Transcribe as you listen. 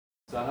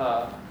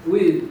Saha.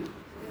 With.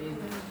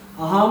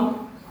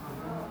 Aham.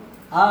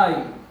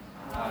 I.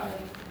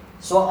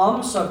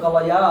 Swamsa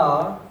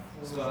kalaya.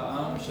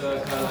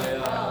 Swaamsha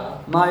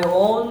kalaya. My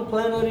own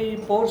plenary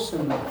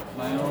portion.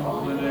 My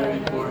own plenary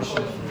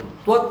portion.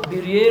 Tvat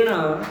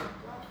viryena.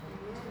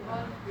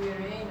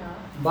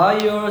 By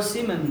your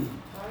semen.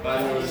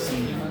 By your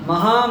semen.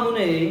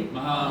 Mahamune.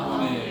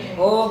 Mahamune.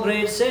 O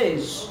great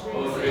sage.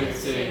 O great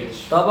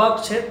sage. Tabak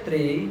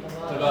Kshetri.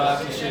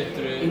 Tabak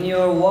Kshetri. In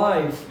your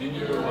wife. In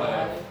your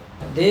wife.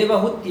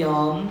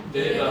 Devahutyam.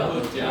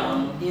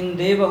 Devahutyam. In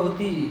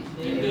Devahuti.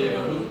 In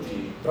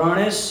Devahuti.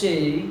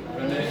 Praneshye.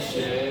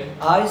 Praneshye.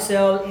 I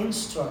shall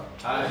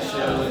instruct. I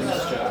shall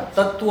instruct.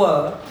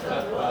 Tattva.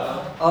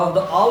 Tattva. Of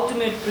the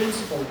ultimate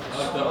principles.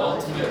 Of the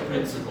ultimate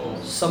principles.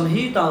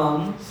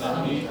 Samhitam.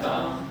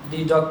 Samhitam.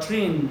 The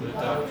doctrine. The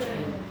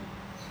doctrine.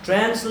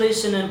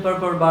 Translation and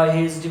purport by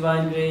His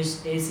Divine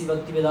Grace A.C.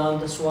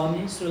 Bhaktivedanta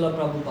Swami Srila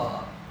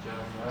Prabhupada.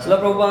 Srila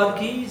Prabhupada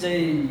ki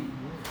jai.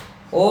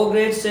 O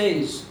great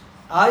sage,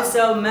 I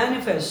shall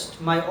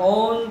manifest my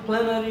own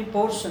plenary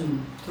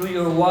portion through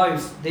your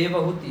wife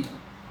Devahuti,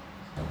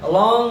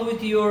 along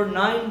with your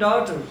 9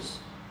 daughters,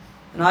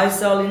 and I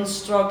shall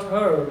instruct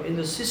her in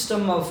the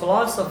system of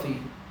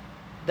philosophy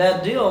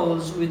that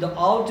deals with the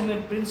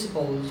ultimate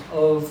principles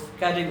of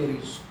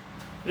categories.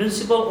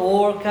 Principle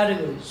or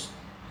categories.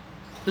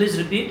 Please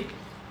repeat.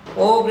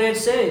 O great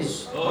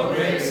sage, O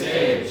great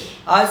sage,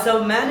 I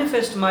shall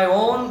manifest my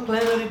own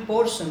plenary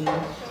portion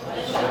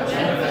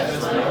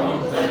manifest my own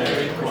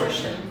plenary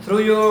portion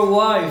through your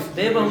wife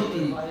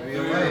Devahuti,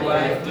 through your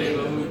wife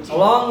Devahuti,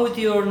 along with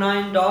your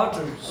 9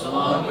 daughters,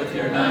 along with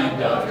your 9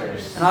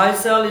 daughters. and I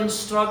shall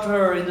instruct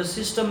her in the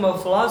system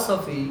of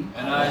philosophy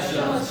And I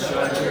shall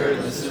instruct her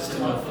in the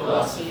system of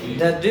philosophy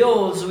that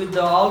deals with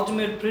the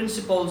ultimate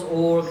principles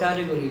or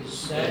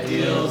categories. that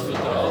deals with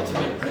the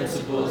ultimate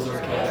principles or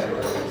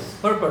categories.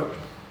 Purport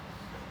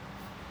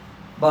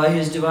by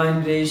His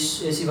Divine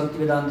Grace A.C.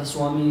 Bhaktivedanta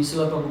Swami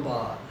Srila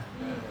Prabhupada.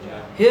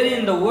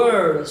 Herein the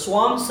word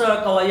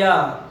Swamsa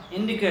Kalaya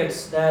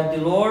indicates that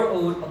the Lord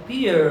would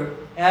appear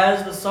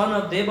as the son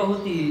of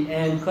Devahuti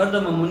and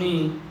Kardama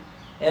Muni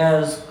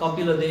as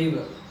Kapila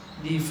Deva,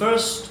 the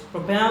first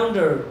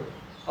propounder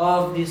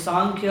of the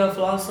Sankhya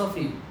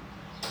philosophy,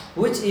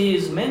 which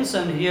is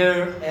mentioned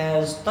here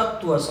as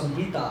Tattva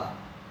Samhita.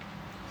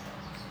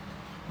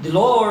 The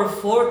Lord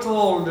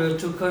foretold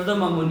to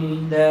Kardama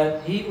Muni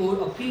that he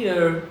would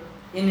appear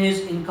in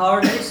his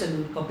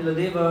incarnation Kapila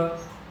Deva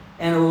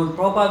and would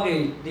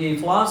propagate the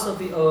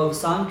philosophy of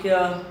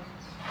Sankhya.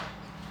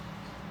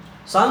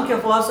 Sankhya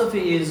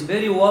philosophy is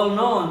very well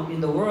known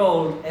in the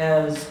world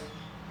as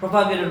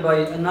propagated by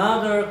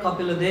another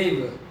Kapila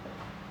Deva.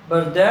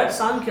 But that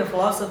Sankhya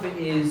philosophy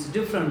is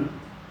different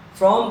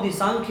from the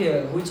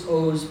Sankhya which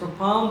was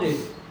propounded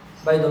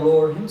by the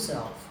Lord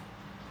Himself.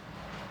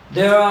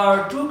 There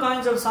are 2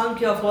 kinds of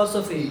Sankhya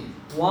philosophy.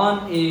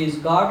 One is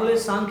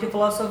godless Sankhya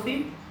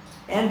philosophy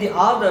and the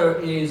other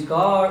is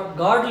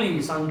godly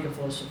Sankhya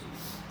philosophy.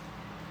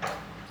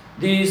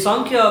 The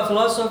Sankhya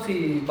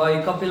philosophy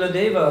by Kapila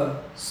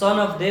Deva, son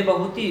of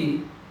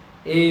Devahuti,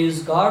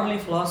 is godly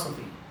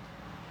philosophy.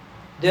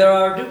 There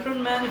are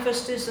different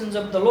manifestations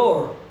of the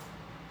Lord.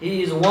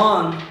 He is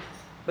one,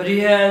 but He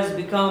has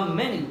become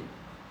many.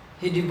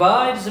 He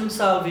divides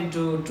Himself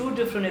into 2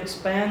 different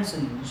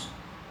expansions,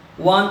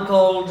 one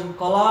called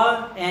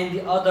Kala and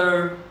the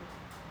other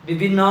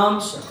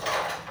Vibhinamsa.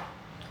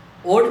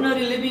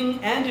 Ordinary living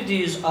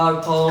entities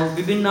are called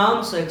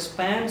Vibhinamsa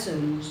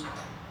expansions,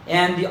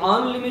 and the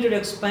unlimited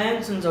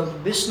expansions of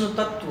Vishnu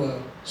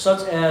Tattva,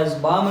 such as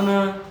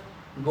Vamana,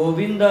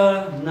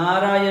 Govinda,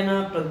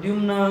 Narayana,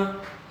 Pradyumna,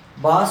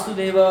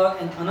 Vasudeva,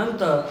 and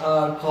Ananta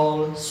are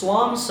called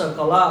Swamsa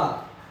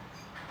Kala.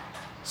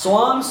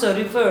 Swamsa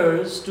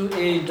refers to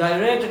a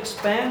direct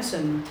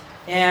expansion,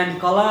 and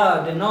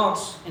Kala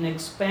denotes an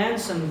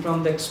expansion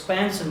from the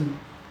expansion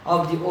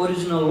of the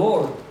original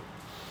Lord.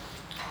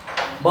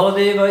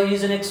 Baladeva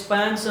is an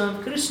expansion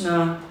of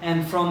Krishna,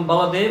 and from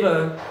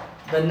Baladeva,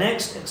 the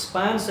next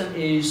expansion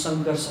is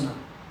Sankarsana.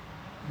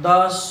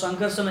 Thus,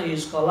 Sankarsana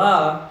is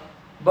Kala,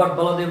 but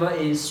Baladeva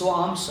is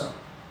Swamsa.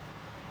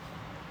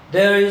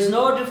 There is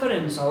no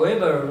difference,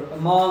 however,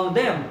 among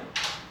them.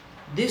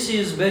 This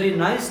is very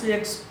nicely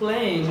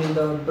explained in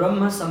the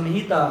Brahma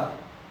Samhita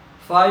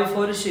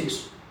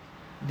 546.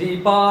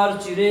 Dipar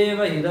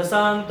chireva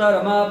hidasanta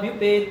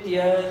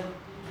ramabhyupetya.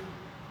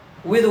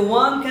 With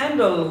one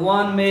candle,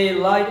 one may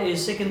light a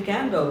second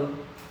candle,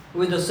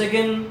 with the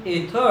second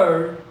a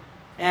third,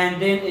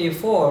 and then a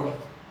fourth.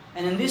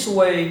 And in this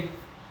way,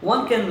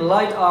 one can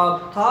light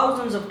up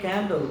thousands of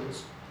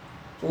candles.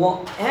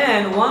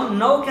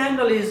 No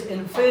candle is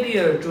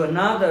inferior to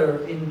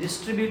another in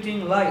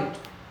distributing light.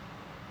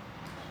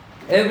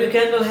 Every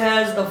candle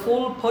has the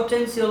full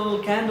potential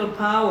candle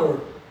power,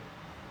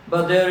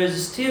 but there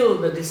is still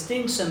the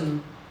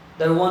distinction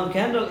that one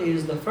candle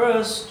is the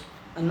first,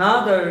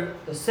 another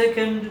the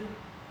second,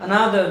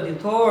 another the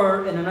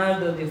third, and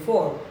another the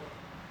fourth.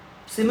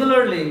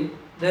 Similarly,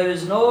 there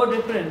is no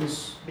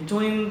difference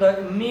between the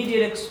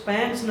immediate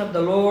expansion of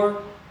the Lord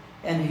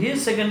and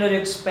his secondary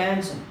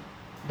expansion.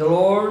 The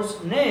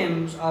Lord's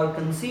names are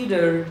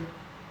considered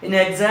in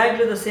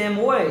exactly the same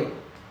way.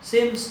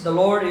 Since the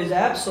Lord is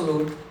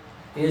absolute,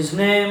 his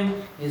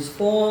name, his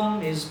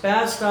form, his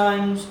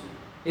pastimes,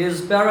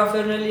 his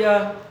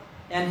paraphernalia,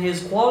 and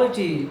his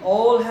quality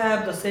all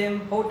have the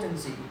same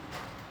potency.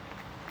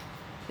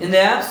 In the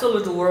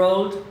absolute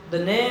world,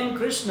 the name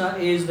Krishna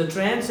is the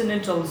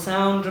transcendental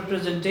sound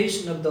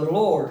representation of the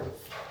Lord.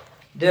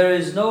 There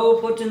is no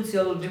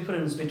potential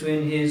difference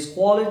between his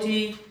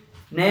quality,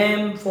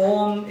 name,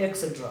 form,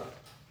 etc.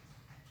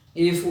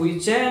 If we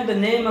chant the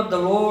name of the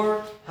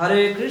Lord,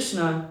 Hare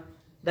Krishna,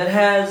 that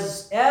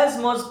has as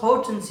much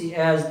potency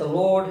as the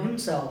Lord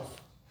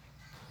himself.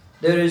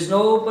 There is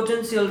no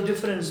potential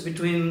difference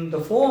between the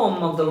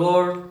form of the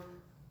Lord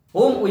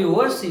whom we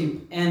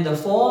worship and the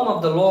form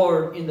of the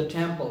Lord in the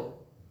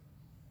temple.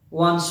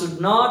 One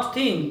should not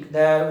think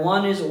that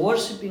one is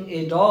worshipping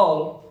a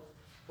doll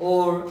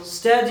or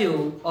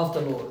statue of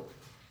the Lord,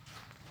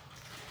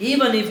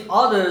 even if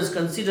others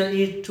consider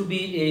it to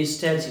be a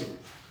statue.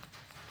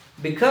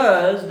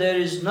 Because there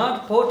is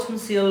not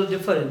potential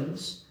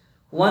difference,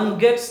 one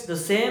gets the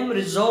same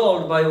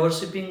result by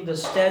worshipping the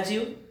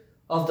statue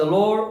of the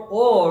Lord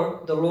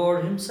or the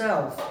Lord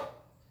himself.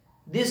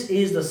 This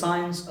is the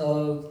science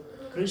of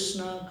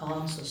Krishna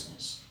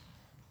consciousness.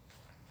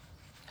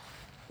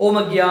 Om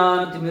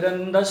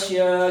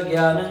Jnanatirandasya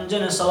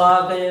Jnananjana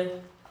Salakaya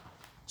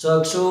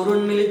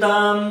Chakshurun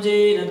Militam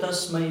Jena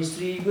Tasmai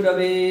Sri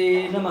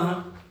Gurave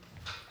Namaha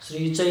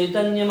Sri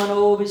Chaitanya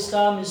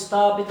Manobhistam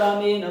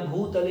Stapitamena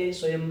Bhutale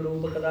Swayam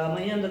Rupa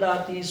Kadamayan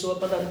Dadati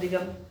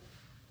Swapadantikam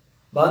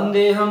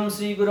Bandeham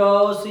Sri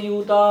Guru Sri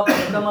Yuta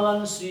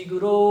Padamalan Sri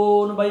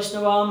Guru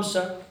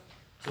Vaishnavamsa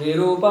Sri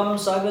Rupam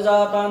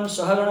Sagajatam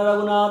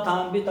Sahagana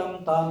Raghunatham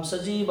Pitam Tam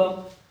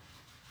Sajivam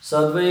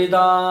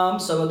Sadvaitam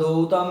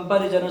Savadhutam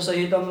Parijana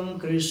Sahitam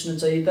Krishna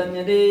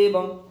Chaitanya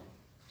Devam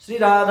Sri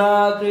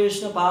Radha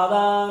Krishna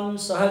Padam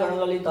Sahagana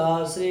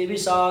Lalita Sri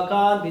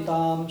Visakhan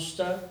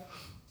Vitamshta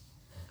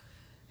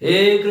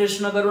He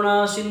Krishna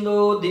Karuna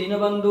Sindhu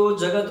Dinabandhu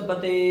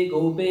Jagatpate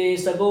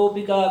Gopesa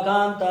Gopika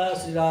Kanta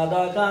Sri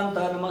Radha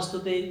Kanta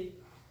Namastute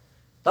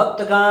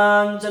Tapta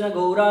Kanchana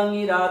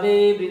Gaurangi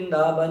Radhe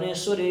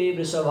Vrindabanesware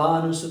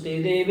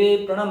Vrishabhanusute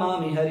Deve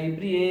Pranamami Hari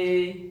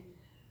Priye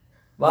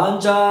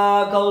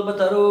Vancha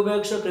Kalpataru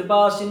Veksha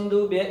Kripa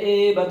Sindhu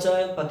Bhya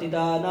Evacha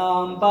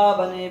Patitanam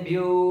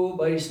Pavanebhyo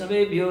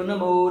Vaishnavebhyo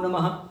Namo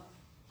Namaha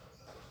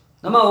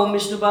Nama Om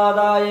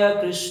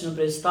Vishnupadaya Krishna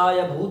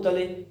Prestaya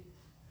Bhutale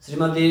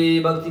Srimati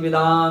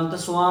Bhaktivedanta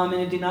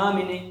Swaminiti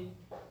Namine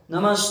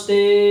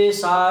Namaste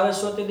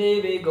Saraswati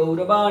Deve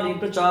Gauravani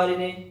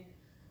Pracharine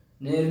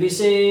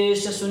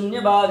Nirvishesha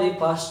Sunyavadi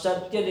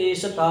Paschatya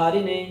Desha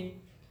Tarine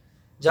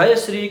Jaya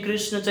Sri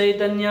Krishna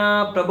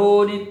Chaitanya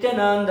Prabhu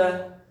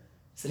Nityananda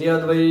Sri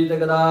Advaita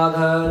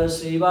Gadadhar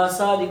Sri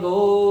Vasadi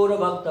Gaura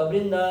Bhakta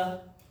Vrinda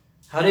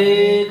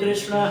Hare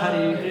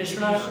Krishna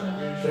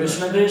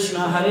Krishna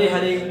Krishna Hare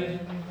Hare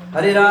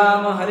Hare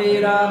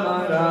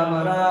Rama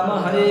Rama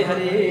Rama Hare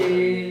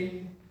Hare.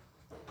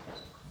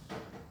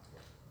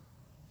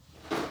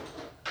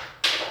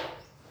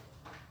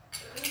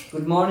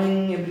 Good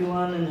morning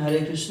everyone and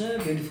Hare Krishna.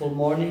 Beautiful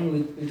morning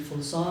with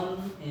beautiful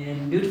sun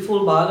and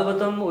beautiful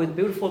Bhagavatam with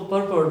beautiful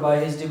purport by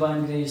His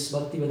Divine Grace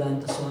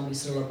Bhaktivedanta Swami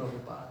Srila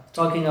Prabhupada,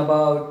 talking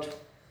about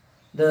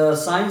the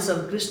science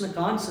of Krishna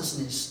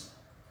consciousness.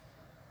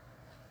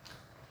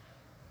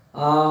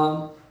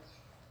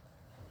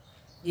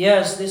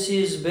 Yes, this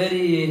is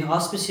very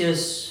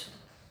auspicious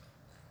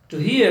to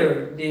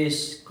hear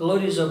these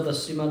glories of the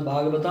Srimad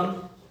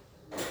Bhagavatam.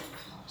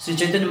 Sri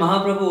Chaitanya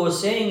Mahaprabhu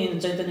was saying in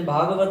Chaitanya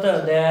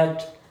Bhagavata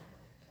that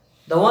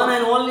the one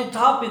and only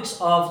topics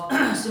of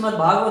Srimad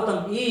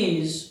Bhagavatam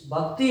is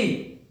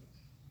bhakti.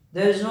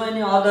 There is no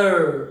any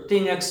other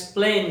thing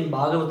explained in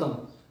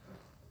Bhagavatam.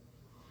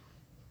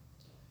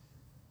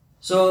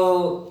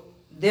 So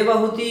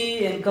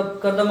Devahuti and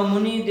Kardama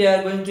Muni, they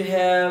are going to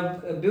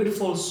have a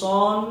beautiful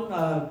song,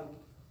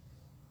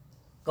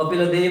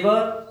 Kapila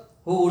Deva,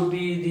 who would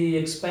be the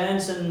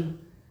expansion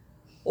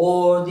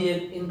or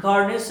the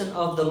incarnation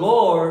of the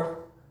Lord,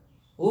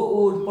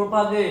 who would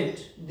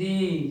propagate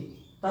the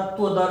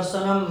Tattva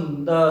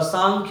Darshanam, the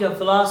Sankhya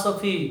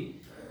philosophy,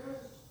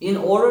 in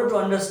order to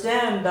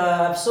understand the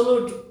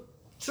absolute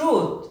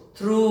truth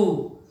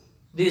through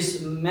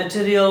this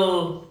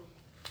material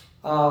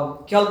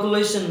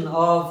calculation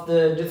of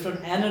the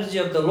different energy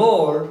of the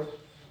Lord,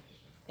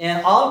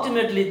 and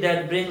ultimately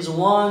that brings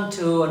one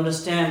to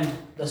understand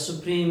the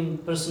Supreme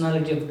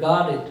Personality of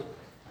Godhead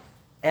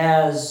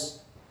as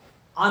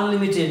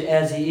unlimited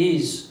as He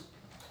is.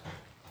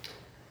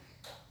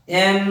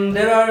 And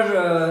there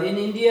are, in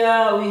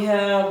India, we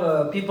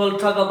have people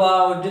talk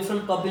about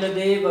different Kapila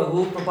Deva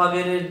who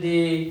propagated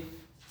the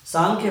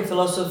Sankhya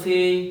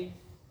philosophy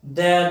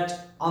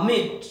that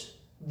omit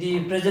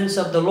the presence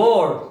of the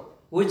Lord,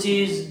 which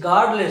is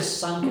godless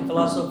Sankhya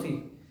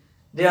philosophy.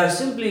 They are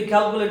simply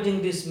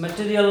calculating these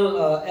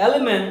material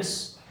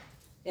elements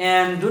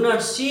and do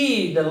not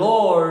see the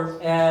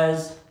Lord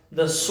as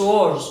the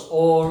source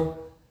or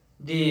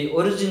the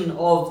origin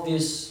of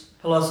this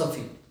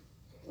philosophy.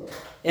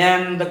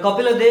 And the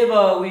Kapila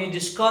Deva we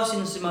discuss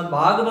in Srimad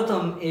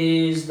Bhagavatam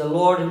is the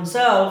Lord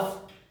Himself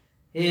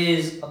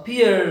is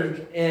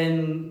appeared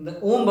in the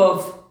womb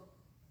of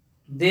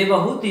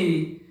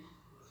Devahuti,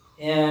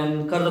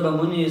 and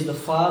Kardama Muni is the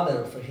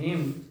father for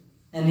him,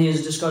 and he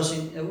is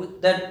discussing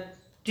that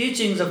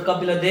teachings of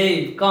Kapila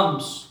Dev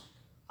comes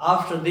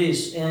after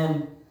this,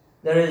 and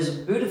there is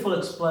a beautiful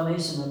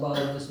explanation about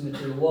this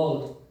material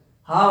world,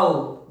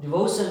 how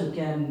devotion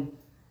can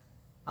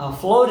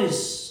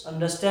flourish.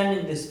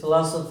 Understanding this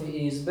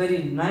philosophy is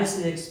very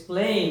nicely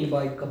explained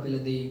by Kapila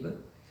Deva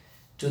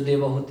to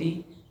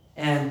Devahuti,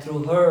 and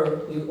through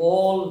her we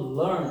all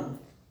learn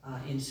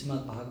in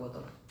Srimad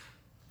Bhagavatam.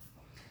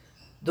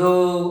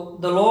 Though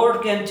the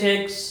Lord can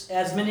take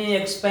as many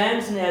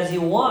expansion as He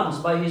wants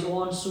by His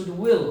own sweet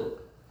will,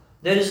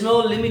 there is no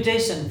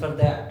limitation for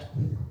that.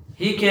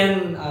 He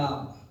can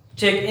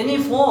take any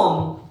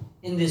form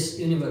in this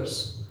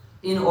universe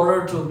in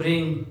order to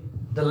bring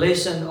the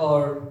lesson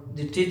or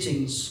the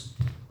teachings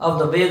of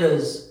the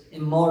Vedas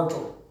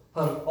immortal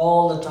for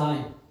all the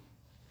time.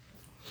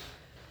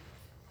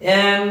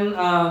 And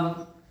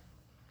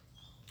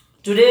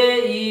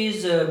today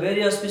is a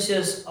very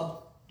auspicious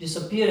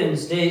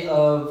disappearance day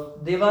of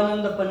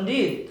Devananda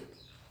Pandit,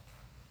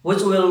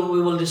 which we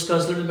will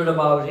discuss a little bit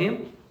about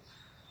him.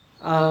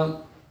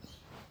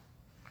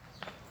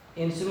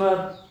 In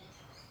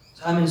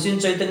Sri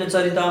Chaitanya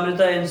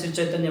Charitamrita and Sri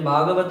Chaitanya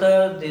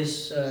Bhagavata,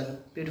 this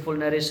beautiful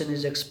narration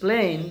is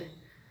explained.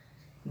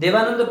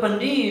 Devananda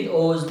Pandit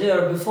was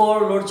there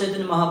before Lord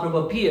Chaitanya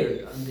Mahaprabhu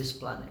appeared on this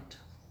planet.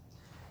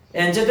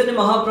 And Chaitanya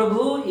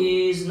Mahaprabhu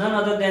is none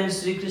other than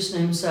Sri Krishna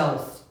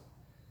himself.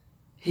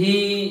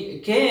 He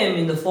came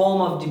in the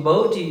form of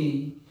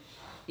devotee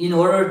in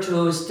order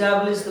to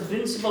establish the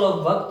principle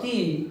of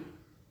bhakti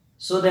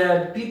so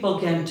that people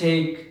can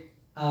take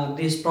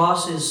this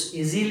process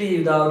easily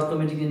without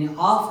committing any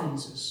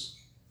offenses.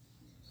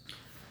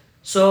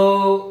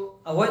 So,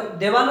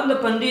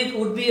 Devananda Pandit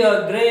would be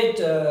a great,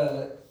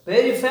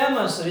 very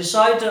famous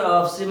reciter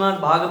of Srimad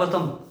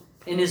Bhagavatam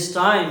in his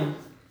time,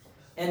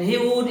 and he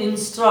would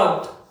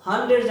instruct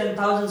hundreds and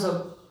thousands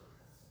of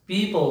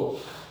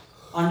people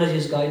under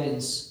his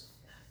guidance.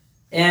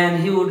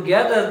 And he would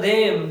gather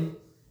them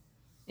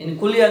in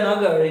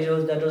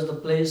Kulyanagar, that was the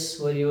place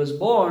where he was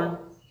born.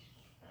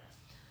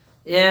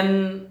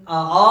 And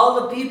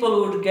all the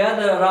people would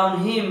gather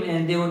around him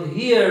and they would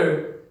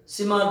hear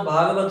Srimad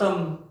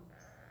Bhagavatam,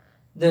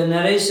 the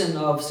narration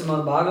of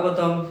Srimad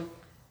Bhagavatam,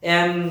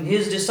 and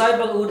his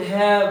disciple would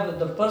have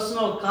the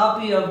personal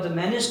copy of the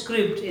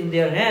manuscript in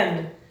their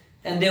hand,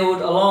 and they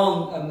would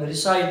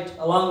recite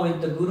along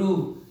with the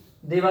Guru,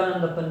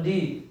 Devananda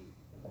Pandit.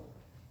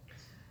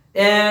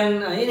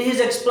 And in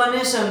his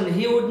explanation,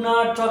 he would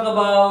not talk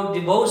about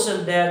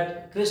devotion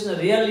that Krishna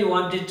really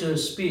wanted to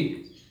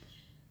speak.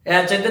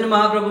 As Chaitanya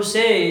Mahaprabhu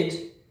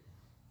said,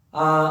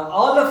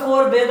 all the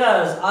four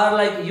Vedas are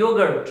like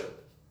yogurt,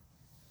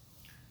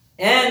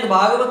 and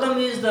Bhagavatam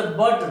is the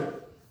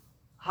butter.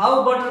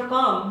 How butter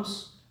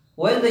comes?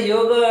 When the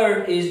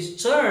yogurt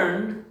is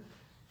churned,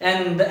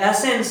 and the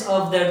essence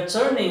of that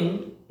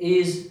churning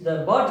is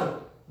the butter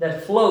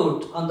that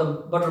float on the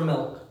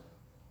buttermilk.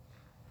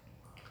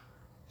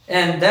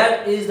 And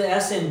that is the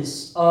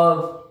essence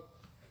of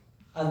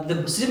the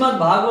Srimad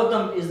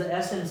Bhagavatam is the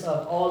essence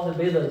of all the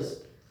Vedas,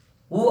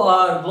 who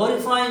are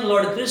glorifying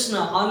Lord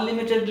Krishna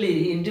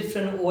unlimitedly in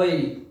different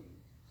way.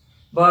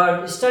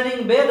 But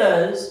studying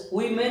Vedas,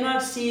 we may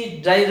not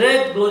see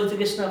direct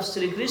glorification of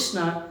Sri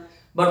Krishna,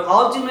 but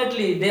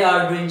ultimately they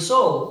are doing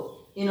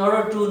so. In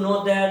order to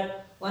know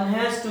that, one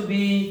has to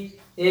be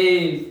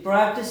a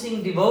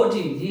practicing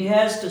devotee. He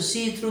has to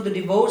see through the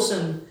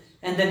devotion,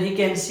 and then he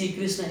can see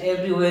Krishna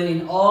everywhere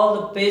in all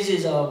the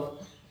pages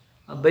of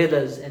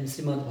Vedas and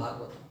Srimad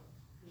Bhagavatam.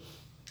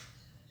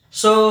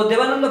 So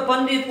Devananda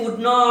Pandit would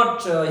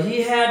not,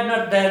 he had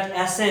not that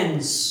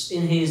essence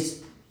in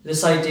his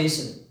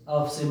recitation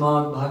of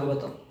Srimad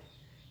Bhagavatam.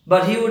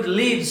 But he would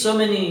lead so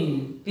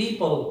many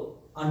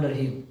people under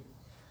him.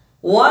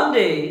 One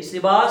day,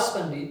 Srivas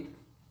Pandit,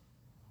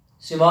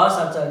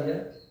 Srivas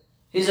Acharya,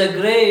 is a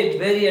great,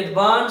 very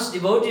advanced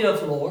devotee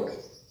of Lord,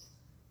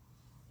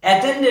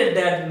 attended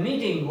that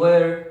meeting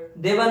where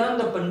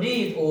Devananda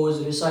Pandit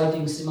was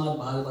reciting Srimad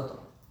Bhagavatam.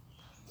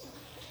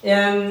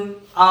 And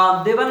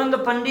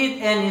Devananda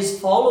Pandit and his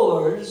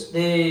followers,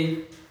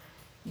 they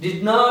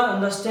did not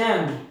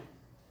understand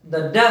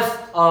the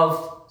depth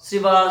of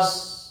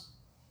Srivas'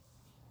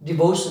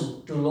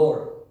 devotion to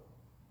Lord.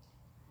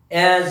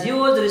 As he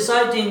was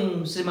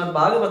reciting Srimad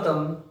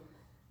Bhagavatam,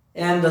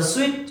 and the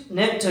sweet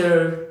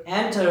nectar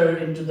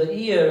entered into the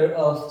ear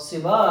of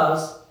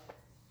Srivas,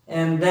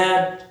 and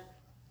that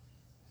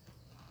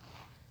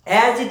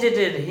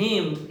agitated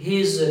him,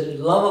 his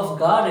love of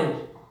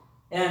Godhead,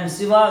 and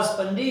Srivas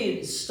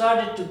Pandit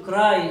started to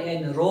cry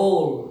and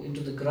roll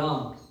into the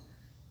ground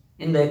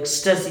in the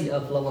ecstasy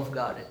of love of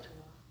Godhead.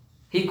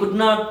 He could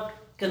not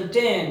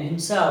contain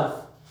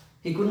himself,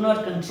 he could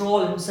not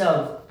control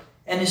himself,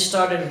 and he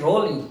started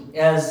rolling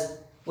as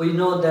we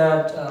know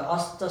that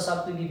Asta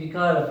Saptagi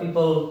Vikara,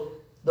 people,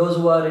 those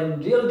who are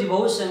in real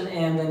devotion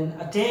and then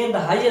attain the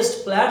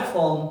highest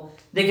platform,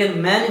 they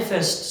can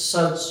manifest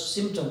such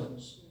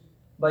symptoms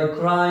by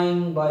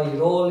crying, by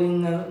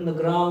rolling on the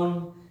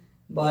ground,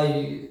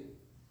 by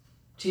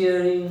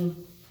tearing,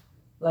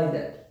 like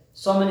that.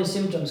 So many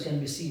symptoms can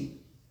be seen.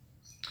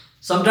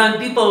 Sometimes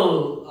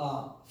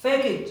people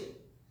fake it,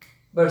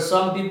 but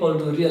some people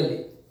do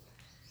really.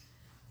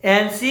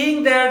 And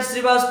seeing that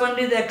Srivas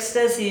Pandit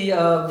ecstasy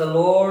of the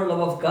Lord, love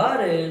of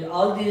Godhead,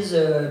 all these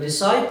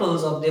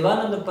disciples of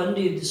Devananda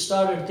Pandit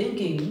started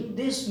thinking,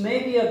 this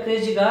may be a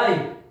crazy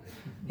guy.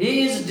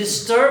 He is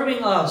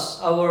disturbing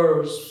us,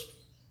 our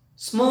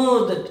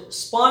smooth,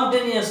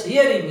 spontaneous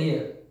hearing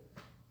here.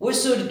 We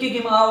should kick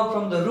him out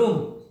from the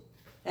room.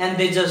 And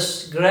they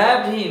just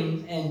grabbed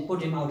him and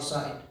put him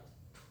outside.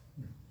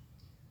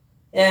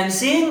 And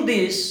seeing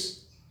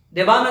this,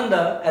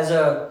 Devananda, as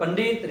a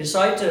Pandit,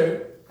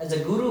 reciter, as a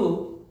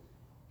guru,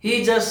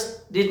 he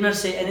just did not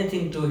say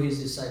anything to his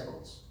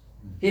disciples.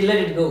 He let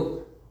it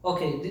go.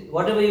 Okay,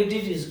 whatever you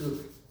did is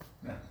good.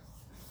 Yeah.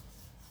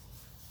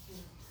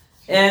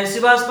 And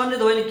Srivas Pandit,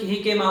 when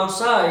he came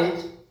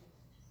outside,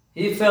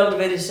 he felt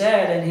very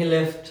sad and he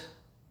left.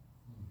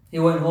 He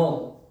went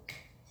home.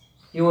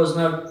 He was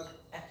not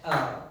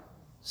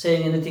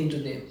saying anything to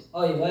them.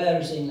 Oh, why are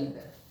you saying like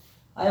that?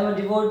 I am a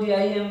devotee,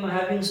 I am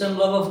having some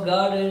love of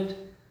God,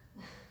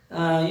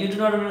 and you do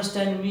not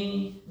understand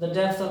me, the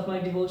depth of my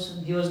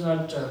devotion. He was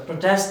not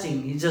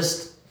protesting, he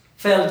just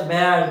felt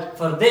bad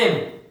for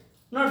them,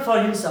 not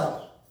for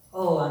himself.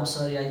 Oh, I'm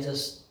sorry, I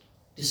just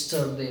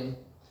disturbed them.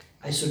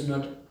 I should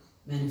not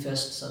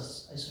manifest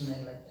such, I should not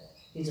like that.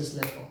 He just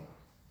left home.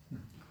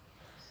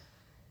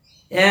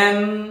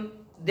 And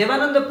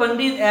Devananda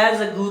Pandit, as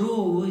a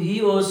guru,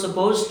 he was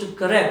supposed to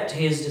correct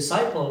his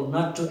disciple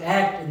not to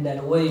act in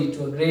that way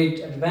to a great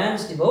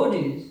advanced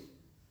devotee,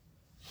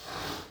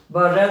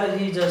 but rather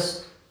he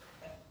just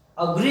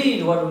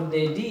agreed what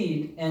they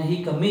did and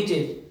he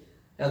committed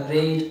a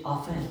great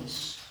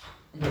offense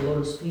in the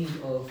Lord's feet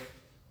of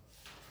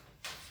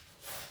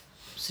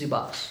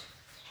Srivas.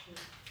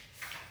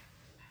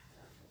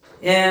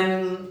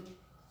 And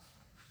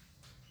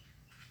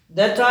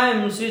that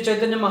time Sri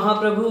Chaitanya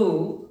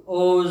Mahaprabhu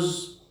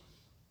was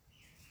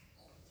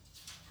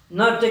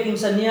not taking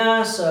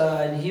sannyas,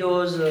 and he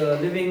was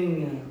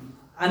living,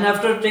 and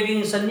after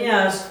taking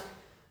sannyas,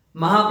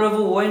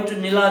 Mahaprabhu went to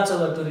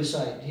Nilachala to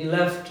reside. He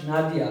left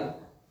Nadia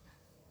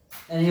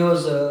and he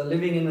was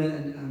living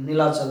in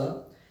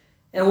Nilachala.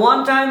 And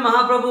one time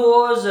Mahaprabhu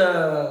was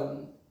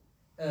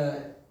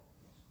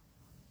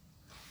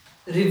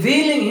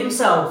revealing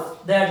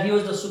himself that he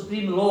was the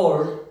Supreme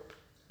Lord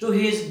to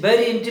his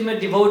very intimate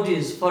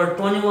devotees for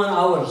 21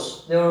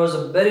 hours. There was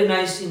a very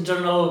nice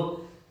internal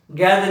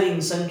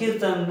gathering,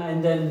 Sankirtan,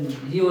 and then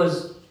he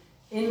was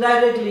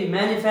indirectly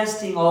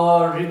manifesting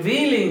or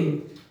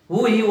revealing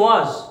who he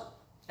was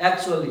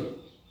actually.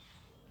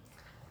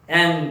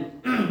 And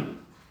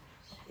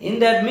in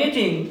that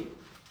meeting,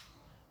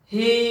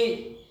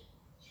 he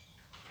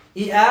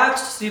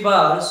asked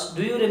Srivas,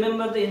 do you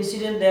remember the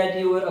incident that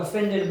you were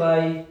offended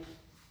by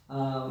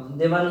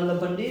Devananda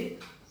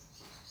Pandit?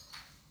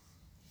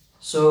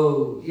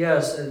 So,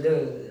 yes,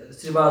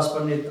 Srivas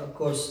Pandit, of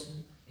course,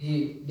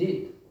 he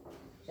did.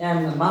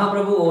 And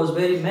Mahaprabhu was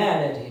very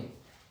mad at him.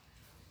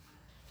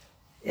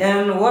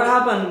 And what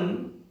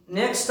happened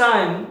next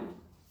time,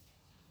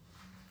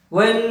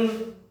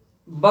 when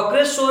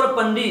Bakreshwar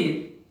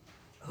Pandit,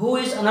 who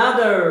is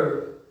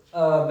another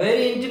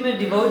very intimate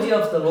devotee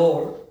of the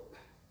Lord,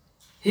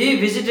 he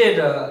visited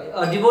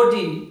a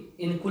devotee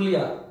in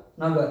Kulya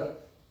Nagar,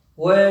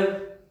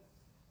 where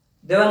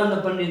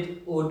Devananda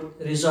Pandit would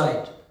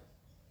reside.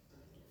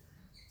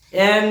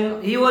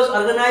 And he was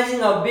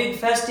organizing a big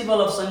festival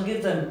of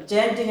Sankirtan,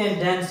 chanting and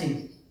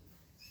dancing,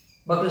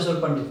 Bakreshwar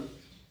Pandit.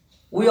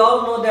 We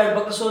all know that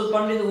Bakreshwar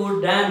Pandit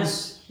would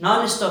dance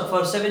non-stop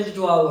for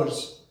 72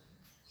 hours.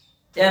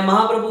 And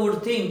Mahaprabhu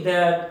would think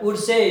that, would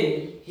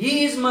say,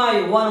 he is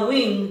my one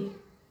wing,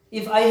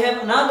 if I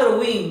have another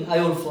wing,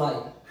 I will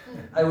fly.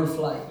 I will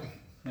fly.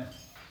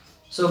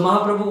 So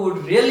Mahaprabhu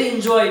would really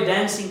enjoy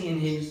dancing in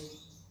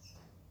his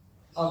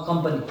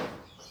company.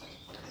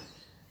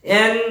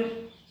 And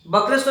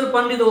Bakreshwar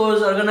Pandit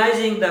was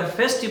organizing the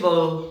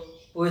festival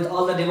with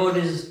all the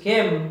devotees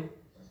came.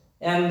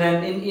 And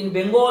then in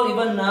Bengal,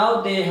 even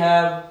now they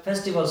have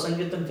festival,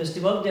 Sankirtan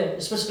festival,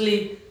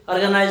 especially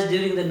organized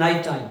during the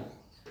night time.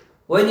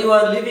 When you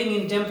are living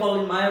in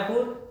temple in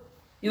Mayapur,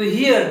 you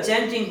hear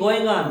chanting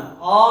going on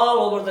all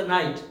over the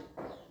night.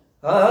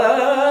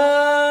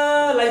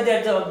 Like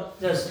that,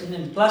 just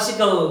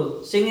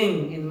classical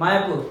singing in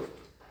Mayapur.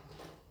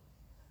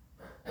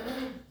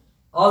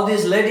 All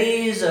these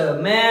ladies,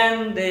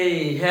 men,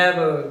 they have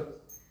a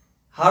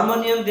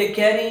harmonium they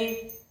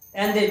carry,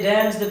 and they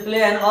dance, they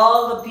play, and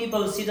all the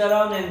people sit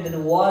around and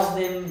then watch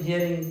them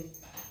hearing,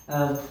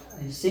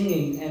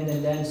 singing and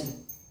then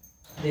dancing.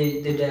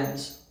 They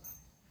dance.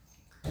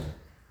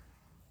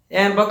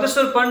 And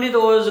Bakreshwar Pandit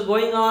was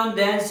going on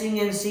dancing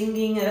and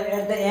singing.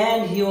 At the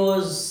end, he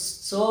was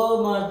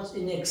so much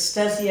in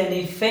ecstasy and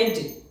he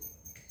fainted.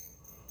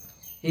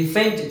 He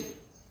fainted.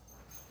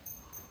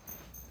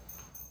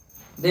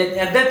 Then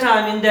at that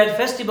time, in that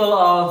festival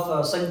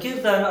of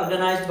Sankirtan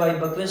organized by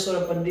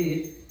Bakreshwara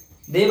Pandit,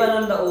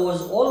 Devananda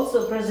was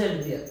also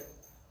present there.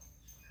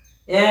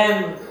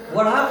 And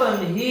what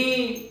happened?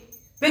 He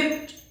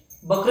picked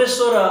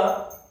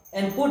Bakreshwara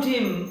and put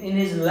him in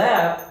his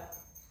lap,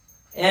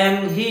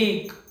 and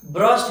he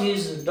brushed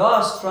his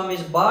dust from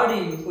his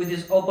body with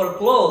his upper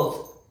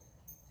cloth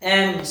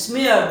and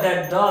smeared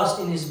that dust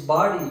in his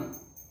body.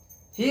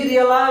 He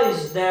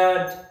realized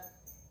that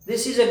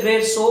this is a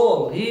great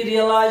soul. He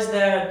realized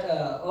that,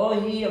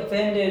 he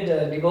offended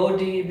a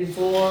devotee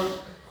before.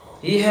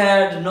 He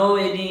had no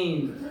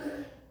any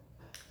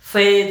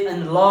faith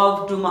and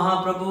love to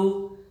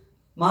Mahaprabhu.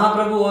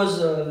 Mahaprabhu was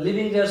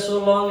living there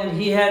so long and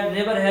he had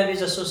never had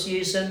his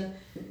association.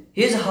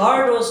 His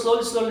heart was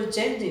slowly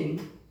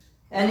changing,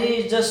 and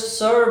he just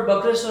served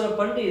Bakreshwara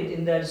Pandit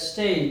in that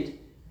state.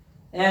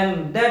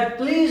 And that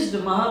pleased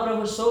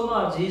Mahaprabhu so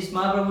much.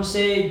 Mahaprabhu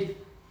said,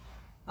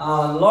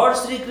 Lord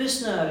Sri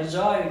Krishna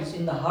resides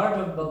in the heart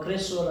of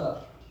Bakreshwara.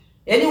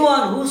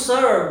 Anyone who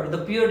served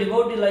the pure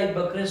devotee like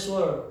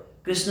Bakreshwara,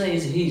 Krishna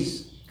is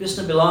his.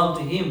 Krishna belongs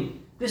to him.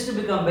 Krishna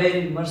becomes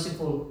very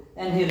merciful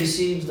and he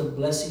receives the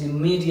blessing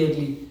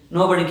immediately.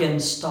 Nobody can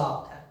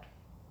stop that.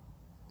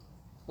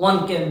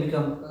 One can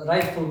become a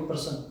rightful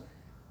person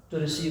to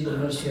receive the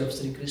mercy of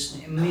Sri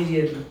Krishna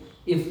immediately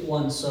if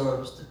one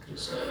serves the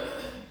Krishna.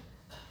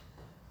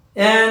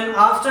 And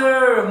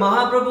after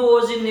Mahaprabhu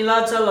was in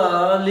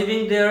Nilachala,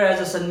 living there as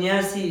a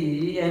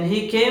sannyasi, and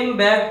he came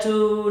back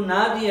to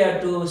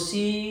Nadia to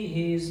see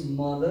his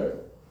mother,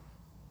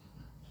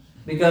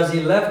 because he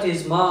left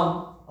his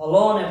mom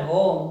alone at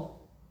home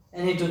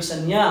and he took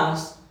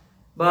sannyas.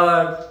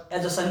 But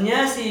as a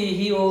sannyasi,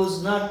 he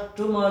was not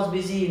too much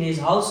busy in his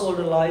household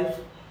life,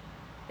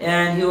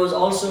 and he was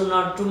also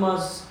not too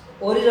much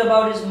worried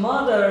about his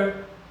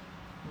mother,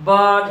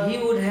 but he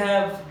would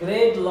have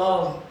great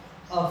love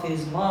of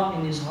his mom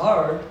in his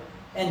heart,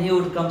 and he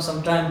would come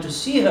sometime to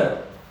see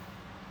her.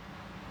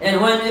 And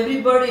when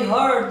everybody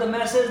heard the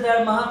message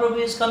that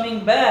Mahaprabhu is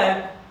coming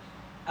back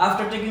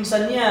after taking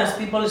sannyas,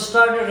 people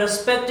started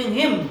respecting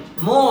him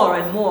more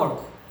and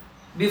more.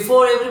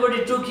 Before,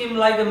 everybody took him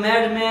like a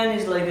madman,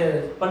 he's like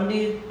a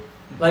pandit,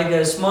 like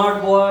a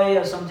smart boy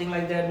or something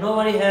like that.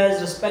 Nobody has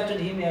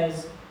respected him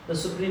as the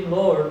Supreme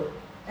Lord.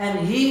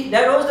 And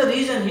that was the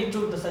reason he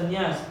took the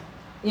sannyas,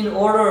 in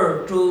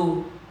order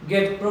to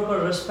get proper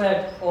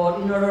respect, or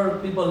in order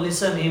people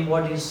listen him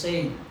what he's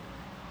saying.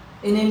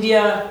 In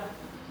India,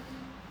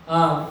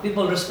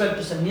 people respect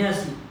the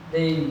sannyasi.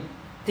 They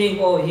think,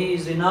 he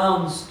is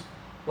renounced.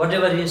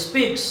 Whatever he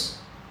speaks,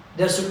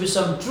 there should be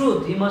some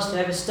truth. He must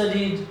have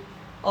studied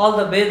all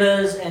the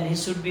Vedas and he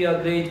should be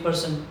a great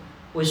person.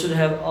 We should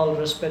have all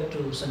respect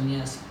to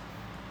sannyasi.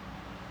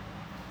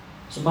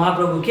 So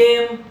Mahaprabhu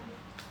came,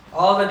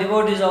 all the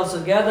devotees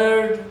also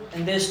gathered,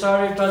 and they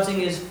started touching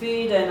his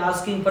feet and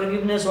asking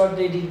forgiveness what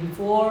they did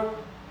before.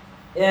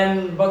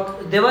 And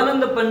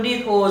Devananda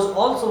Pandit was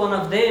also one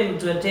of them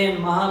to attend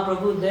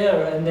Mahaprabhu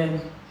there, and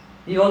then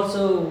he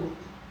also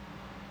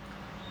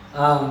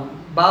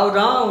bowed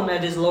down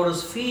at his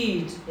lotus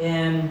feet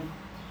and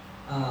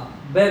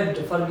begged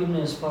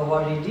forgiveness for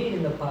what he did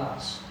in the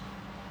past.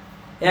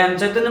 And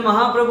Chaitanya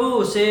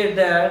Mahaprabhu said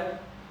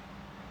that,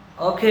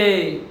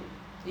 okay,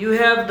 you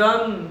have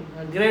done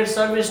a great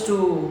service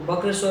to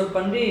Bakreshwar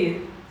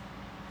Pandit.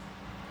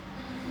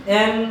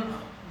 And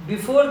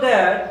before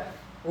that,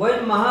 when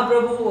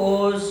Mahaprabhu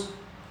was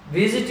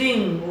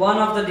visiting one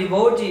of the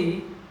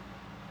devotee,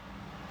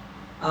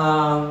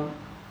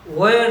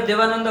 where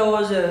Devananda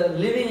was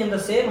living in the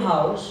same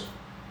house,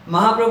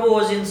 Mahaprabhu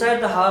was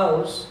inside the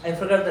house, I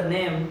forgot the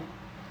name,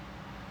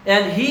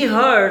 and he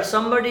heard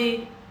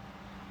somebody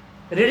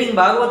reading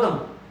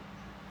Bhagavatam.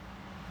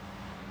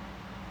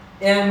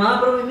 And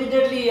Mahaprabhu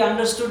immediately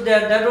understood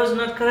that that was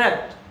not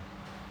correct.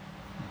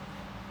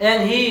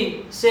 And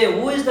he said,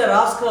 who is the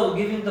rascal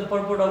giving the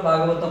purport of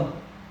Bhagavatam?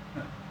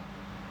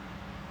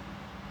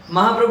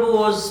 Mahaprabhu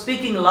was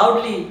speaking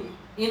loudly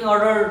in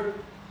order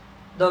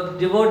the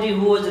devotee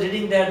who was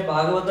reading that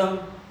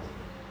Bhagavatam,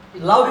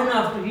 loud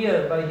enough to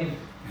hear by him.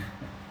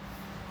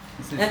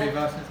 Is it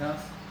Srivasa's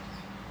house?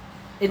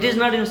 It is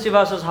not in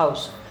Srivasa's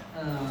house.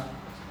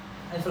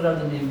 I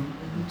forgot the name.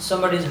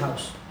 Somebody's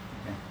house.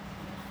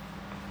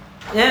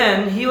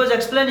 And he was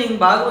explaining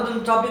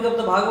Bhagavatam, topic of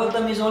the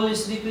Bhagavatam is only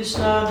Sri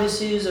Krishna,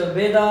 this is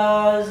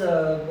Vedas,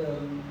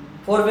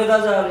 4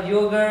 Vedas are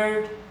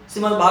yogurt,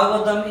 Srimad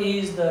Bhagavatam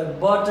is the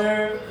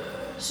butter,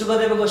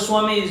 Sukadeva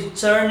Goswami is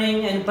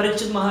churning and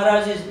Parikshit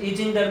Maharaj is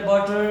eating that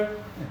butter.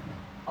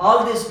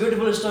 All these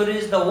beautiful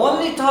stories. The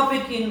only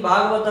topic in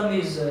Bhagavatam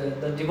is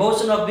the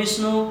devotion of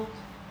Vishnu,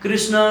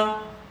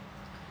 Krishna,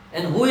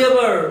 and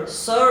whoever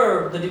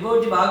served the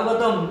devotee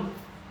Bhagavatam,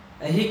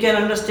 he can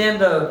understand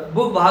the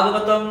book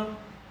Bhagavatam.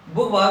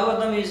 Book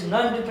Bhagavatam is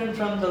none different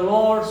from the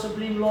Lord,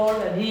 Supreme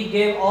Lord, and he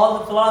gave all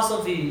the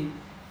philosophy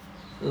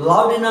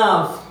loud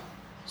enough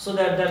so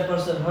that that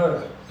person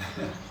heard.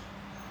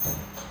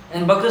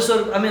 And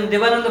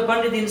Devananda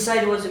Pandit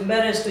inside was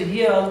embarrassed to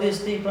hear all these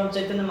things from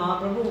Chaitanya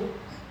Mahaprabhu,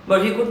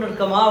 but he could not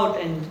come out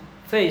and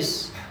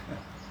face.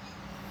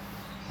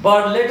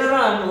 But later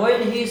on,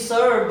 when he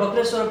served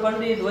Bhakreshwar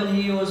Pandit, when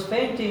he was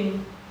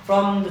fainting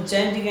from the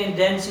chanting and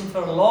dancing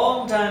for a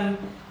long time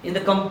in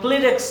the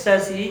complete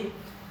ecstasy,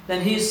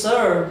 then he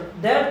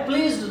served, that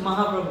pleased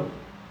Mahaprabhu.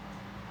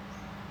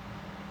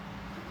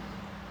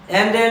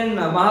 And then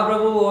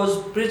Mahaprabhu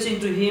was preaching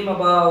to him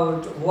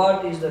about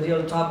what is the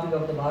real topic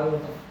of the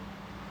Bhagavatam.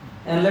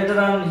 And later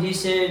on he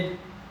said,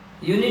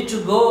 you need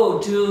to go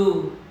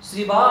to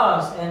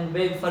Srivas and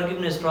beg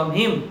forgiveness from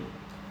him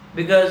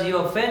because you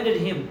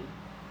offended him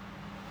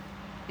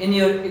in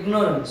your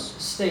ignorance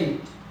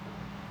state.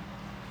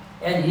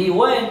 And he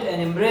went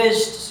and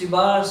embraced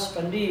Srivas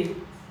Pandit,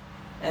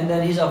 and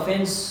then his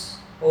offense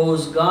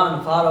was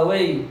gone far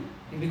away,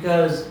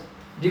 because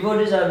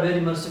devotees are very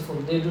merciful.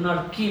 They do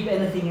not keep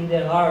anything in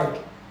their heart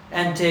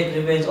and take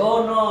revenge.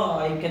 Oh no,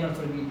 I cannot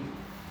forgive you.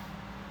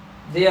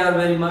 They are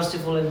very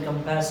merciful and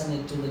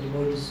compassionate to the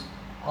devotees,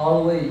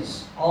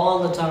 always, all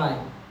the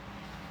time.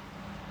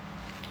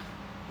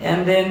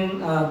 And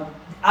then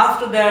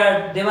after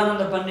that,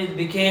 Devananda Pandit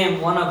became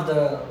one of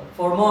the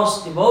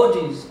foremost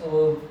devotees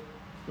of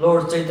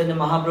Lord Chaitanya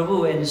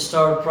Mahaprabhu and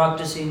started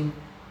practicing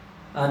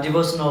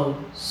devotional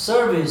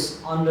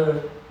service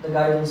under the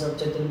guidance of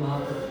Chaitanya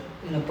Mahaprabhu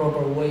in a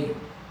proper way.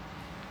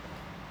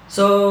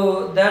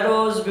 So that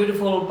was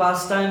beautiful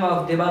pastime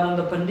of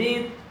Devananda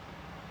Pandit,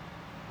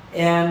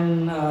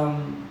 and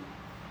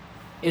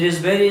it is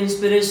very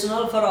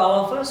inspirational for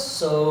all of us.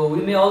 So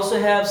we may also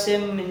have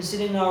same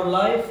incident in our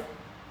life.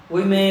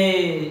 We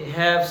may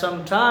have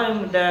some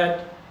time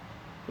that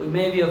we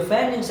may be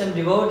offending some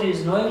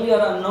devotees knowingly or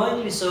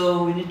unknowingly,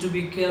 so we need to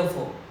be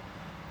careful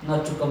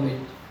not to commit.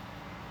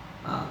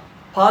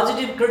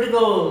 Positive,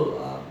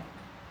 critical,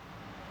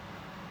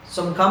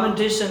 some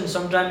commentation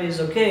sometimes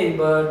is okay,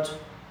 but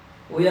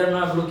we are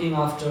not looking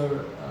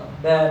after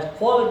bad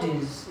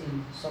qualities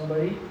in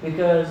somebody,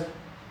 because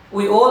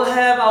we all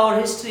have our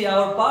history,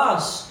 our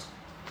past.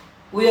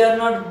 We are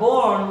not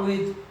born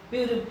with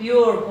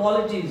pure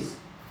qualities.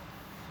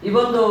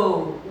 Even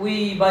though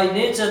we, by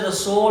nature, the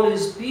soul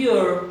is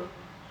pure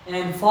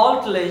and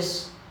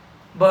faultless,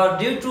 but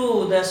due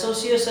to the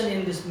association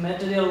in this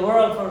material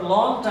world for a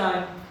long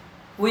time,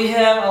 we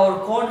have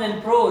our con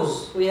and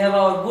pros, we have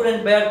our good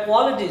and bad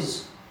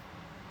qualities.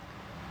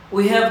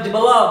 We have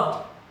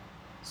developed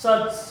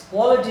such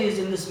qualities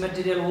in this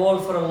material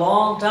world for a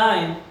long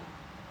time.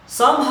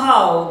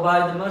 Somehow,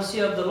 by the mercy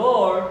of the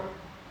Lord,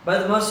 by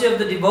the mercy of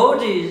the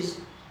devotees,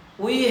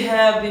 we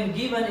have been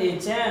given a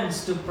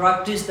chance to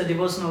practice the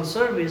devotional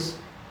service,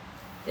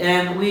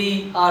 and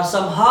we are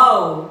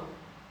somehow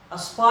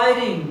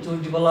aspiring to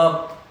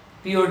develop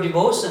pure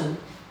devotion.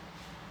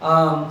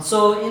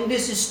 So in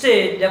this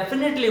state,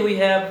 definitely we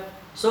have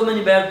so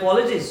many bad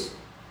qualities.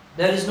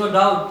 There is no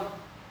doubt.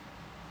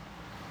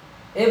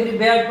 Every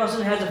bad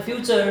person has a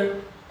future,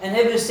 and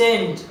every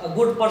saint, a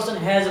good person,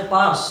 has a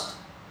past.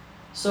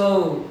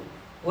 So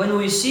when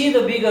we see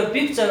the bigger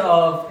picture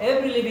of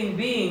every living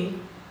being,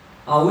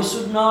 we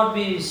should not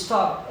be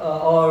stuck,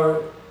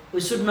 or we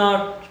should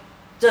not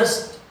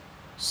just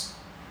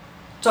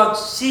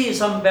see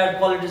some bad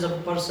qualities of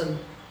a person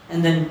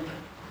and then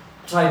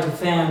try to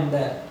fan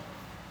that.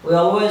 We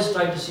always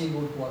try to see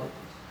good qualities.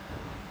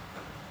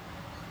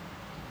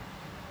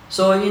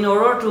 So in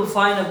order to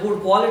find a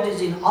good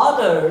qualities in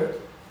other,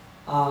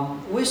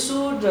 we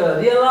should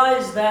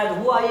realize that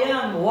who I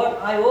am, what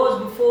I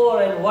was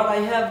before, and what I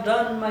have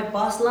done in my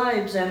past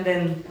lives, and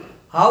then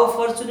how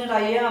fortunate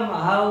I am,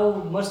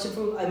 how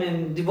merciful,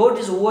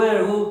 devotees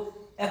were who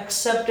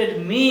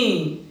accepted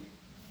me,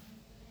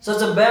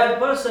 such a bad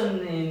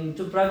person,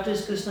 to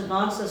practice Krishna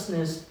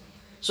consciousness.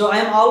 So I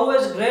am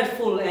always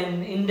grateful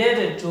and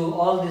indebted to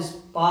all these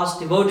past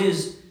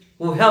devotees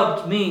who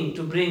helped me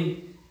to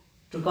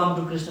come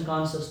to Krishna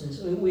consciousness.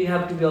 We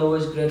have to be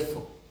always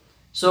grateful.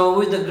 So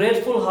with a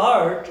grateful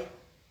heart,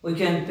 we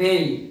can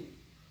pay,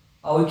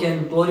 or we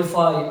can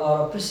glorify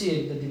or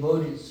appreciate the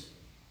devotees.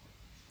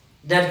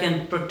 That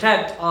can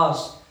protect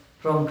us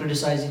from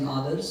criticizing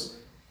others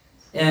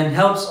and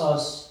helps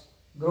us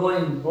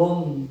blossoming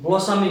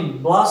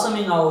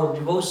our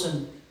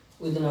devotion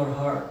within our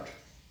heart.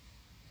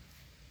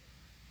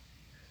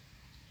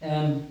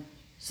 And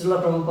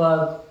Srila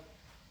Prabhupada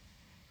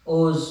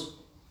was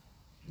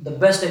the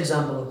best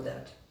example of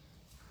that.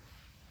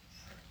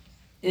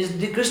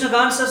 The Krishna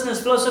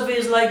consciousness philosophy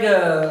is like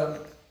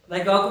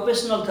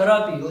occupational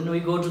therapy. When we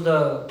go to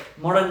the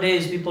modern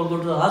days, people go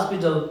to the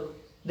hospital,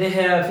 they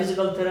have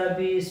physical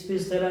therapy,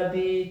 speech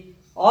therapy,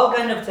 all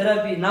kind of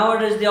therapy.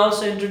 Nowadays they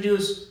also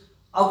introduce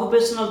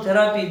occupational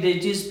therapy. They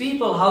teach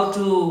people how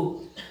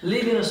to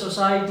live in a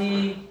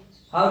society,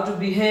 how to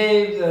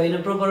behave in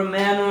a proper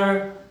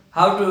manner,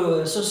 how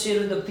to associate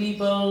with the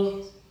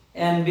people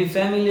and be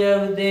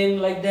familiar with them,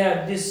 like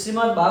that. This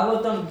Srimad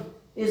Bhagavatam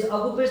is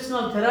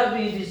occupational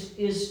therapy.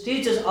 It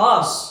teaches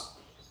us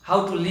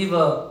how to live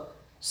a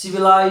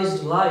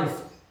civilized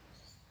life.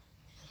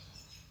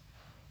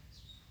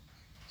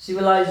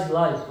 civilized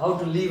life, how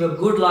to live a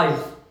good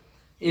life.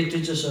 It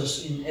teaches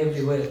us in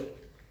every way.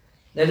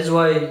 That is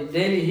why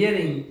daily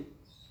hearing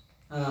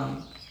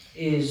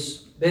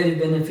is very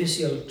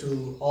beneficial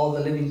to all the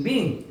living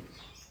being.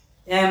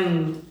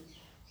 And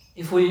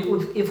if we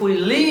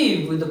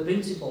live with the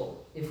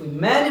principle, if we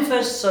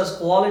manifest such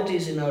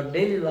qualities in our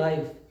daily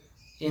life,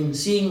 in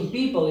seeing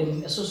people,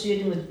 in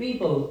associating with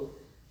people,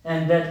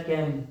 and that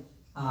can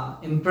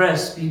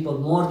impress people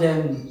more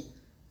than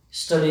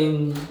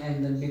studying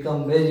and then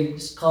become very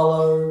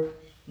scholar,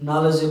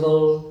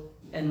 knowledgeable,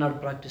 and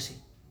not practicing.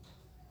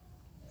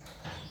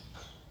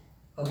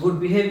 A good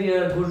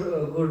behavior,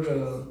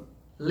 good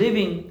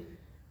living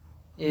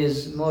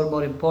is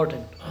more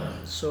important.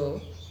 So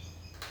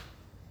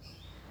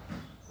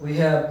we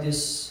have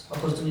this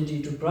opportunity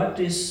to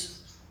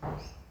practice,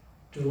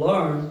 to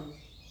learn,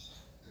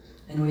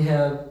 and we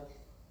have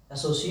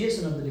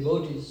association of the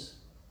devotees.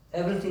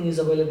 Everything is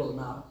available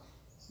now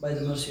by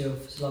the mercy of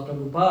Srila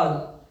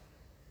Prabhupada.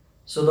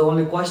 So the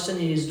only question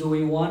is, do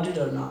we want it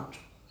or not?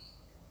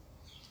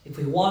 If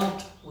we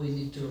want, we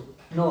need to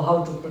know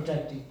how to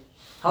protect it,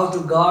 how to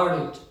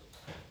guard it,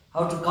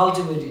 how to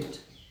cultivate it.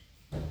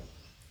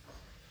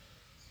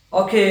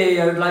 Okay,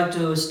 I would like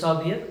to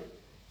stop here.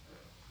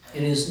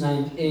 It is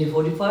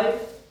 8:45,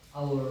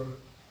 our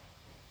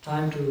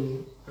time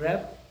to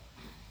wrap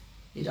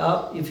it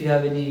up. If you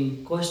have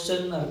any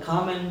question or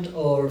comment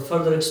or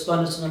further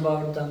explanation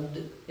about them,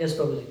 yes,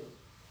 Prabhuji.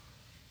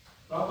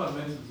 Prabhupada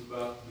mentions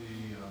about the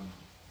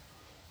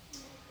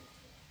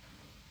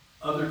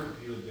other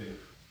Kapila Dev,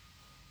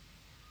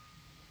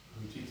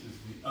 who teaches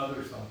the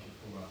other Sankhya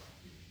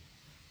philosophy,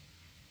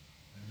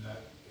 and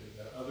that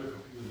other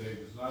Kapila Dev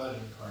is not an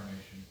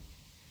incarnation,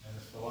 and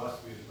his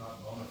philosophy is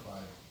not bona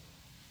fide.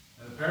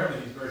 And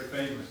apparently he's very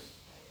famous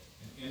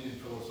in Indian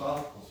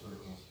philosophical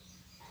circles,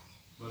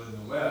 but in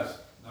the West,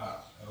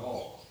 not at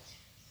all.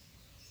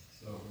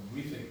 So when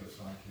we think of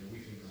Sankhya, we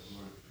think of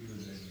Lord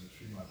Kapila Dev and the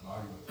Srimad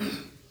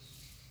Bhagavatam.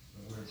 So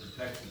we're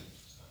protected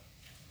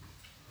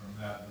from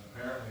that. But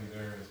apparently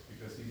there is,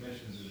 because he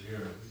mentions it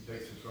here, he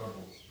takes the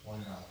trouble to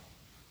point out.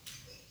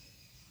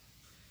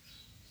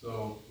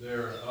 So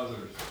there are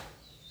others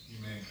you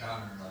may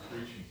encounter in our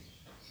preaching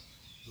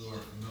who are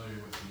familiar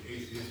with the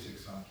atheistic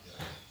Sankhya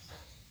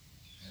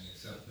and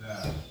accept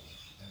that,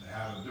 and to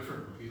have a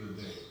different Kapila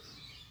Dev.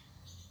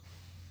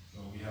 So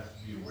we have to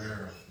be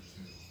aware of the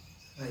two.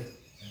 Right.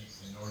 And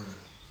in order,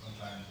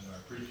 sometimes in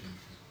our preaching,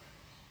 to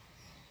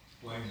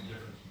explain the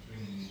difference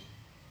between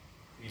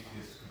the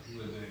atheist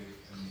Kapila Dev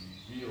and the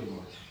real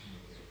Lord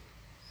Kapila Dev,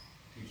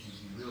 teaches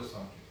the real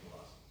Sankhya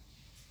philosophy,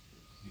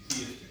 the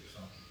theistic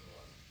Sankhya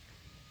philosophy.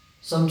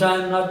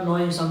 Sometimes not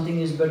knowing something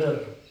is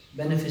better,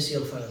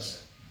 beneficial for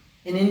us.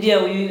 In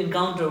India, we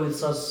encounter with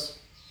such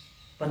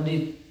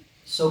Pandit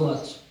so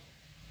much,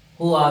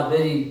 who are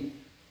very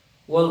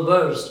well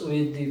versed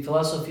with the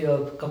philosophy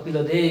of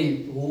Kapila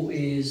Dev, who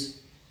is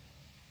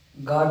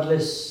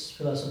godless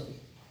philosophy.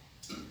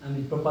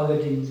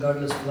 Propagating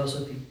godless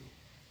philosophy.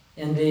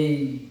 And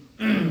they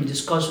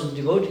discuss with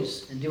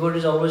devotees. And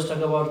devotees always talk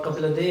about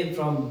Kapila Dev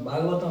from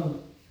Bhagavatam,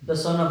 the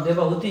son of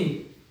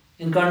Devahuti,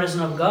 incarnation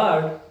of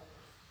God.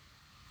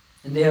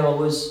 And they have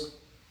always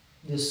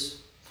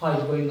this fight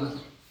going on.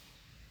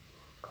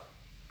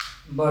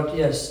 But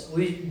yes,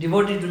 we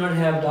devotees do not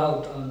have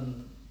doubt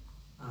on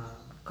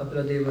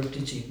Kapila Deva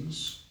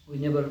teachings. We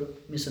never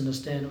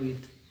misunderstand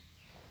with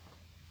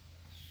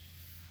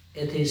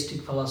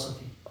atheistic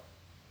philosophy.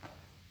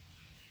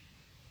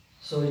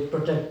 So it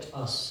protects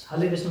us.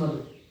 Hare Krishna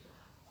Madhu.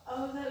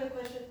 I was had a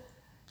question.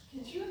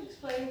 Could you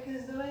explain,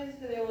 because nobody's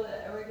been able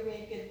to ever give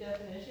me a good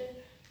definition,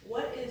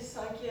 what is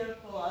Sankhya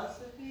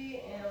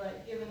philosophy, and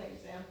give an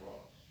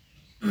example?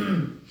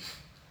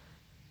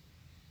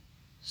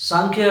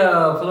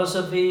 Sankhya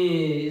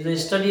philosophy is the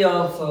study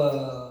of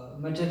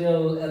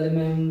material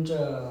element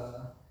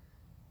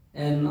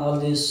and all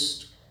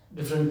these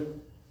different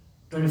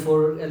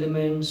 24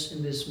 elements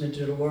in this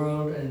material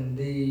world, and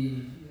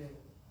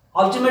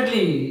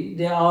ultimately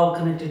they are all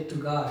connected to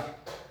God.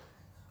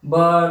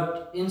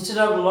 But instead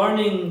of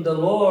learning the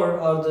Lord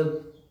or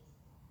the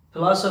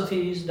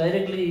philosophies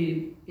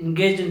directly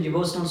engaged in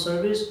devotional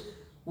service,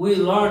 we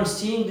learn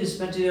seeing this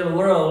material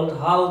world,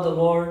 how the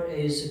Lord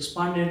is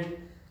expanded,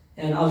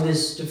 and all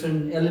these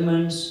different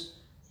elements,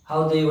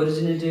 how they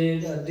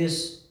originated,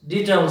 this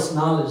details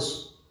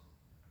knowledge.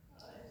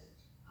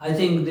 I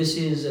think this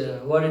is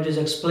what it is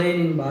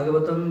explained in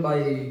Bhagavatam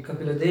by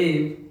Kapila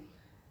Dev.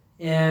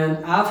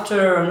 And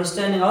after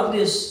understanding all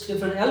these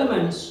different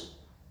elements,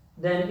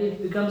 then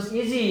it becomes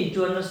easy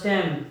to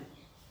understand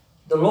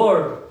the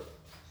Lord,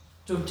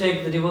 to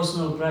take the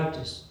devotional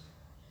practice.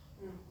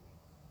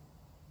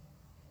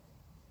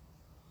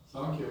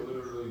 Sankhya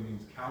literally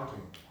means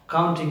counting.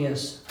 Counting,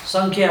 yes.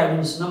 Sankhya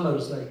means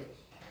numbers, like.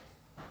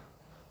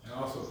 And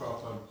also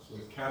Prabhupada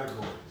says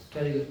categories.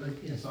 Category,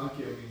 like, yes.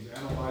 Sankhya means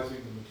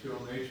analyzing the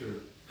material nature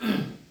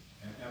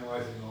and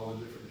analyzing all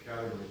the different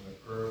categories like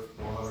earth,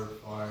 water,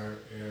 fire,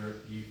 air,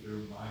 ether,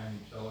 mind,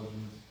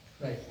 intelligence,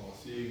 Right.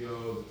 false ego,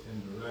 the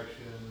 10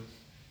 directions.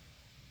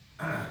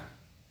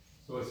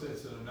 So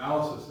it's an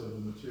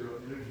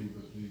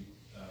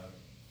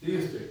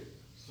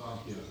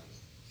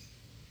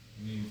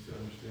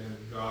understand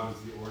that God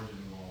is the origin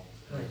of all.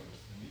 Right.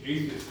 In the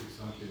atheistic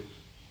Sankhya,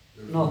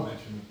 there's No. no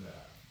mention of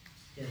that.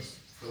 Yes.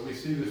 So we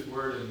see this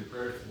word in the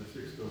prayers to the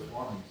six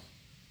Goswamis,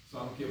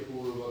 Sankhya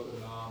Purvaka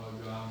Nama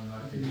Gam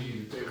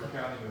Nakini, that they were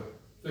counting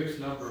a fixed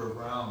number of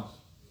rounds,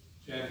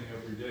 chanting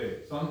every day.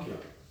 Sankhya,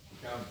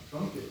 counting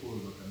Sankhya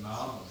Purvaka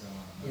Nama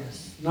Gam.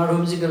 Yes. Not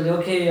whimsically,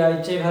 okay,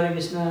 I say Hare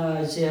Krishna,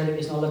 I say Hare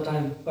Krishna all the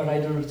time, but I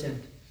don't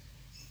chant.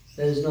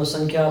 There is no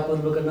Sankhya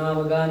Purvaka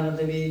Nama Gana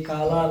Devi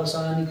Kala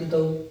Vasani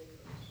Kito.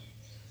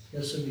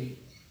 There should be.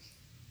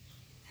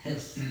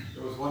 Yes.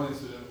 There was one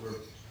incident where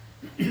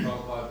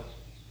Prabhupada,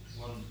 it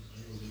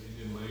was an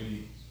Indian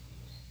lady,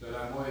 said,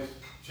 I'm always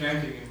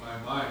chanting in my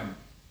mind.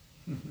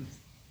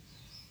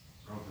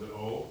 Prabhupada said,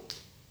 oh?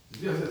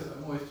 He said, yes,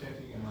 I'm always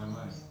chanting in my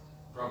mind.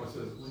 Prabhupada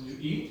says, when you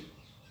eat,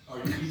 are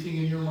you eating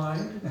in your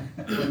mind,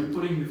 or are you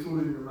putting the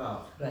food in your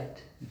mouth? Right.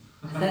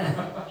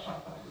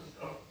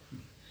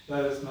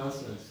 That is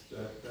nonsense.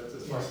 That's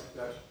just like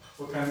that.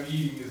 What kind of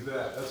eating is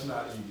that? That's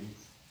not eating.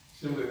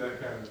 Simply that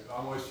kind of,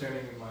 I'm always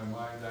chanting in my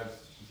mind, that's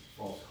just a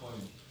false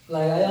claim.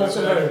 Like I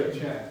also That's heard. actually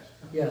chant.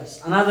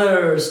 Yes.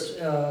 Another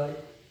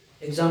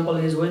example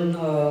is when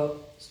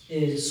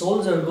a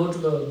soldier go to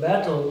the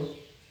battle,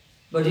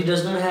 but he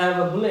does not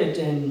have a bullet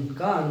and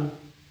gun,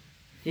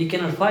 he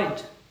cannot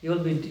fight. He will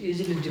be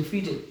easily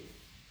defeated.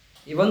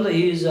 Even though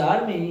he is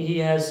army, he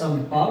has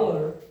some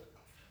power.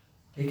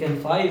 He can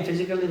fight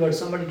physically, but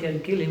somebody can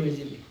kill him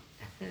easily.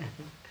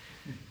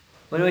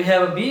 When we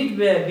have a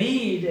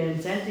bead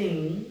and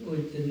chanting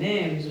with the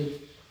names,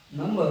 with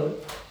number,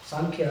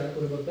 Sankhya,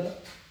 Purvaka,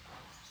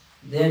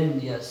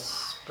 then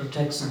yes,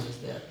 protection is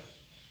there.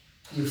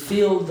 You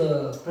feel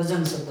the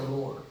presence of the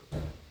Lord.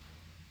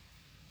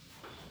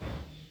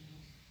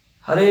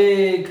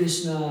 Hare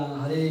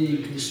Krishna,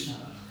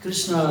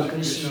 Krishna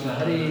Krishna,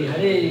 Hare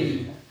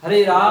Hare,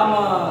 Hare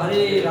Rama,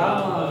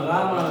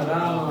 Rama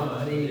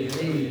Rama, Hare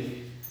Hare.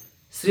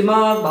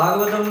 Srimad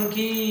Bhagavatam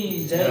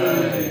ki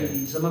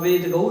jai,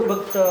 Samaved Gaur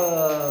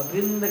Bhakta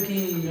Vrinda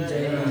ki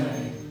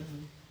jai.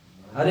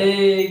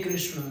 Hare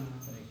Krishna.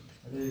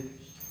 Hare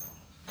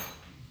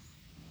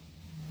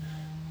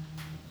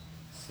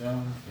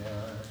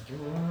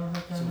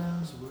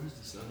So where's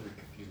this other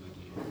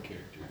Kapila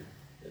character?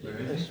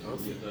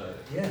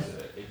 Yes.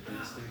 The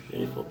atheistic?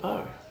 Beautiful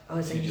power. Oh,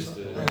 I think Just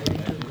so. a- I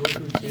need to go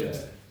to Yeah.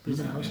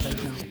 prison house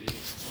right now.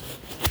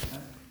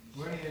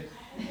 Where are you?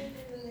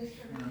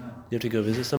 You have to go visit someone?